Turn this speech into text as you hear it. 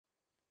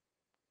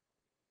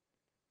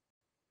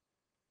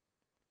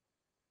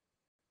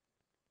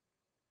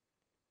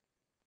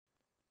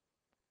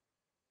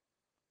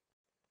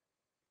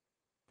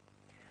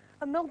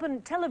A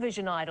Melbourne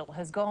television idol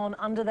has gone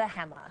under the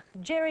hammer.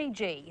 Gerry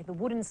Gee, the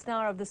wooden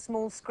star of the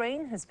small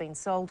screen, has been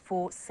sold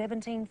for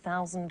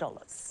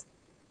 $17,000.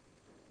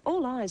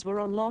 All eyes were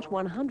on lot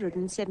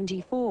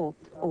 174,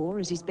 or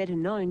as is better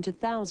known to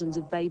thousands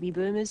of baby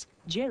boomers,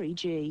 Gerry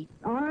Gee.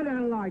 I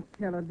don't like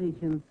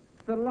television.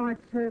 The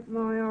lights hurt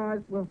my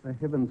eyes. Well, for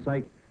heaven's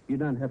sake, you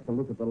don't have to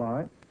look at the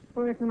light.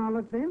 Where can I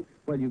look then?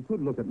 Well, you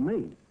could look at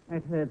me.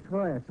 It hurts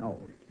her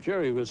soul.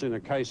 Gerry was in a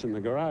case in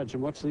the garage,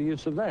 and what's the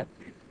use of that?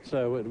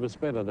 So it was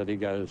better that he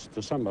goes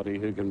to somebody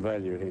who can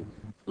value him.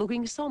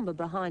 Looking sombre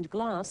behind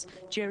glass,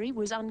 Gerry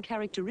was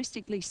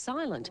uncharacteristically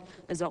silent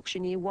as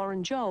auctioneer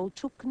Warren Joel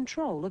took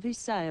control of his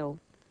sale.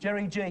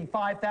 Gerry Gee,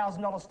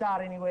 $5,000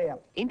 start anywhere.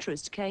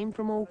 Interest came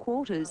from all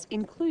quarters,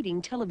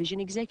 including television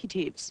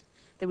executives.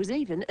 There was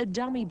even a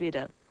dummy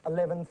bidder.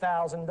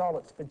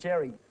 $11,000 for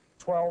Gerry,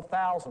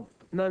 $12,000.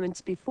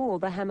 Moments before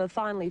the hammer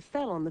finally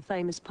fell on the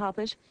famous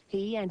puppet,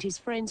 he and his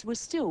friends were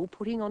still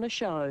putting on a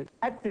show.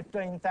 At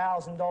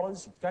 $15,000,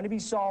 it's going to be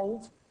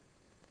sold,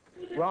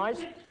 right?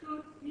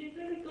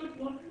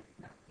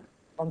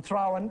 I'm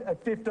throwing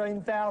at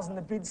 $15,000,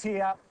 the bid's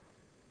here.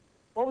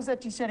 What was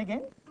that you said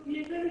again?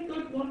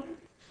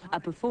 A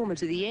performer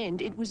to the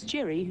end, it was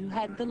Gerry who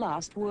had the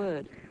last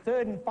word.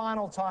 Third and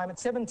final time at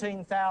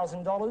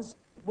 $17,000,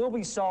 will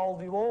be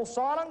sold. You all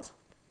silent?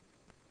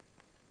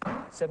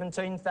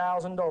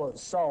 $17,000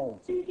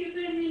 sold.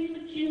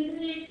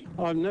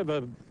 I've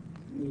never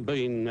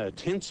been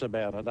tense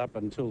about it up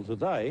until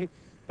today,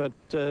 but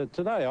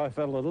today I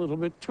felt a little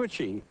bit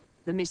twitchy.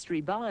 The mystery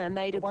buyer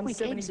made a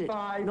quick exit,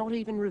 not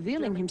even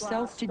revealing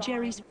himself to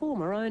Gerry's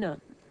former owner.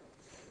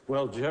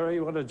 Well, Gerry,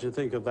 what did you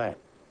think of that?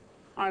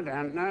 I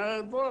don't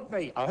know who bought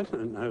me. I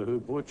don't know who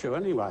bought you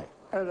anyway.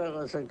 If it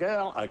was a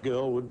girl. A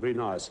girl would be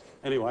nice.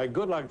 Anyway,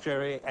 good luck,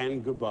 Gerry,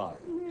 and goodbye.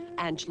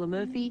 Angela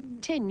Murphy,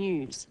 10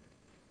 News.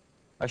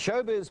 A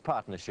showbiz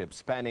partnership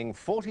spanning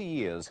 40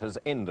 years has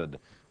ended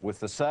with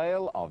the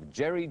sale of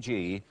Gerry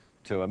Gee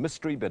to a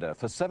mystery bidder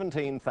for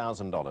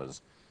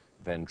 $17,000.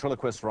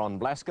 Ventriloquist Ron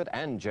Blaskett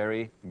and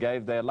Gerry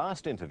gave their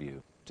last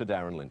interview to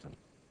Darren Linton.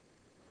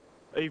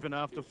 Even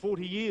after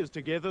 40 years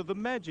together, the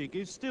magic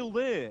is still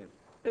there.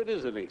 It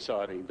is an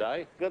exciting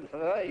day. Good for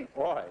me.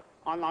 Why?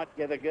 I might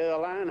get a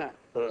girl owner.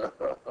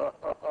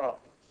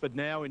 But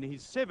now in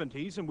his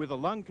 70s and with a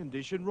lung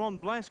condition, Ron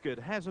Blaskett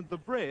hasn't the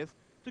breath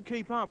to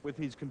keep up with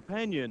his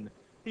companion.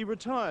 He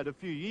retired a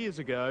few years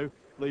ago,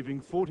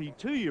 leaving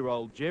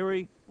 42-year-old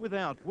Gerry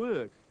without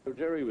work.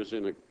 Gerry was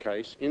in a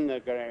case in the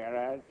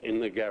garage. In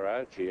the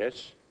garage,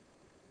 yes.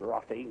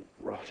 Rotting.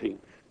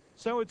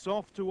 So it's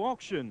off to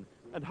auction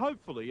and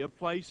hopefully a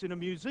place in a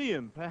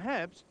museum,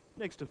 perhaps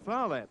next to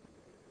Farlap.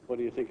 What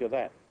do you think of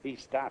that?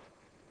 He's stuffed.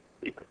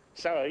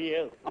 So are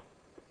you.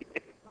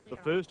 The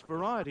first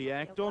variety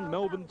act on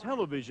Melbourne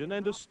television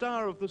and a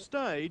star of the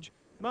stage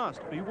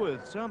must be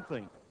worth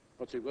something.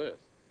 What's it worth?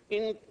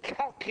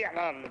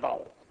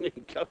 Incalculable.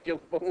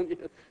 Incalculable?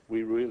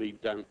 We really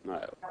don't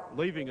know.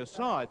 Leaving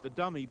aside the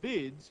dummy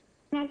bids,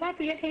 Now, what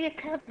do you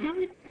haircut,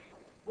 honey?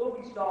 Will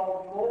be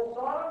sold. You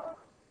all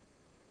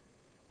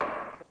silent?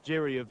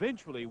 Gerry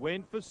eventually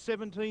went for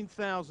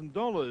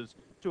 $17,000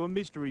 to a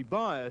mystery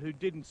buyer who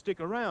didn't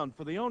stick around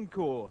for the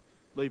encore,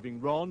 leaving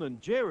Ron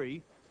and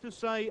Gerry to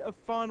say a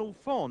final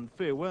fond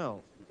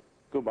farewell.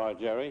 Goodbye,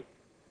 Gerry.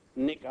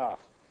 Nick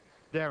off.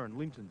 Darren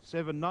Linton,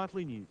 7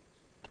 Nightly News.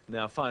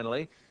 Now,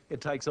 finally,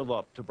 it takes a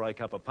lot to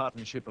break up a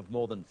partnership of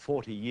more than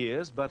 40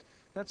 years, but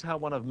that's how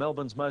one of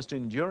Melbourne's most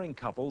enduring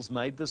couples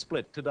made the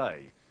split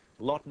today.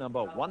 Lot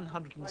number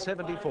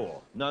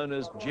 174, known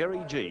as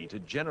Gerry Gee to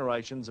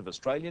generations of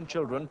Australian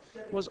children,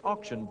 was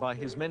auctioned by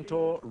his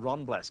mentor,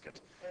 Ron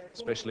Blaskett.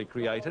 Specially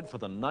created for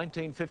the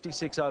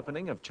 1956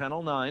 opening of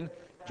Channel 9,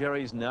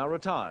 Gerry's now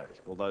retired,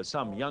 although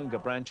some younger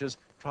branches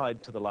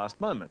tried to the last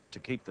moment to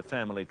keep the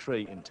family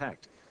tree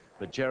intact.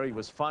 But Gerry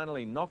was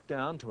finally knocked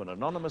down to an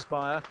anonymous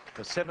buyer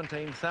for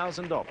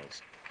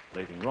 $17,000,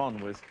 leaving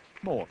Ron with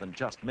more than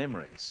just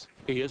memories.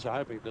 He is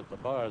hoping that the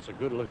buyer's a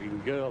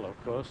good-looking girl,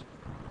 of course.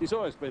 He's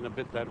always been a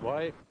bit that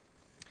way.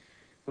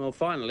 Well,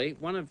 finally,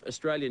 one of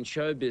Australian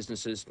show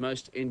business's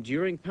most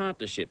enduring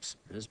partnerships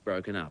has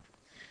broken up.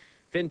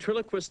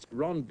 Ventriloquist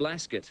Ron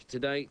Blaskett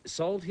today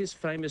sold his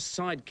famous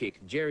sidekick,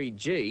 Gerry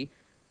Gee,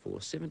 for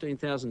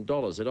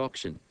 $17,000 at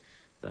auction.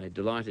 They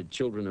delighted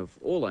children of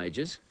all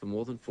ages for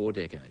more than 4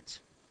 decades.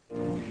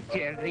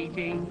 Gerry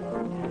Gee,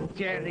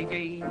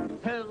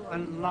 who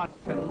and what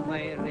and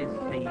where is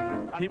he?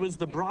 He was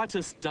the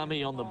brightest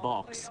dummy on the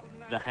box,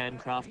 the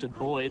handcrafted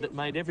boy that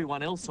made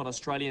everyone else on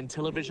Australian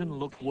television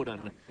look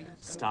wooden.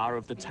 Star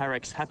of the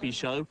Tarex Happy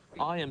Show,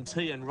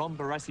 IMT and Ron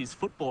Barassi's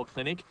football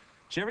clinic,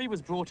 Gerry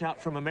was brought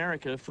out from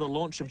America for the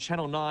launch of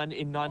Channel 9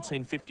 in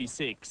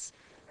 1956.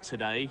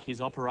 Today,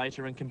 his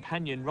operator and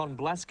companion Ron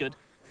Blaskett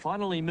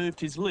finally moved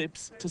his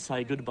lips to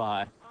say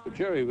goodbye.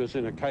 Gerry was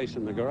in a case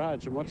in the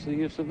garage, and what's the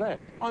use of that?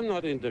 I'm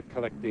not into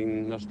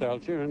collecting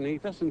nostalgia, and he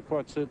doesn't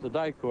quite suit the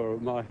decor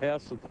of my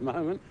house at the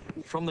moment.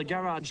 From the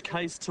garage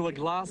case to a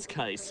glass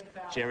case,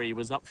 Gerry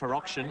was up for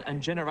auction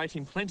and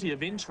generating plenty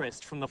of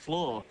interest from the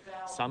floor.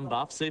 Some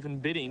buffs even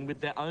bidding with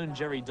their own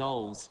Gerry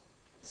dolls.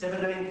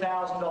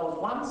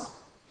 $17,000 once,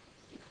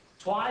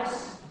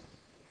 twice,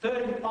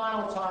 third and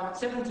final time at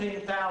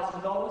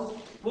 $17,000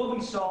 will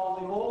be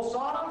sold. We've all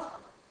silent.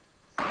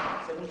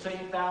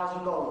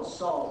 $17,000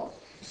 sold.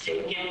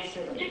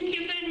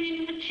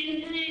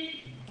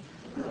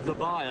 The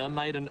buyer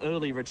made an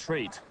early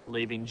retreat,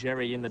 leaving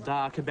Gerry in the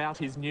dark about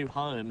his new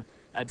home,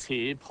 a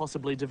tear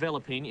possibly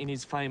developing in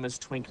his famous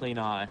twinkling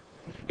eye.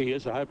 He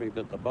is hoping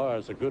that the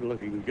buyer's a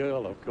good-looking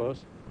girl, of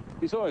course.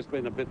 He's always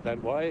been a bit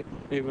that way,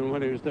 even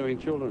when he was doing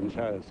children's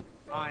shows.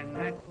 I'm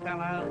that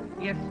fellow,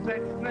 yes,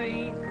 that's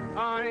me.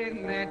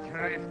 I'm that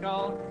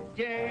rascal,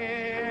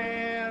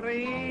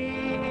 Gerry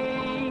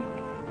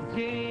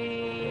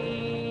Gee.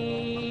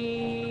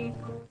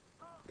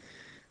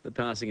 The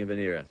passing of an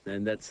era,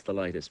 and that's the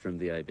latest from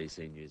the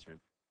ABC newsroom.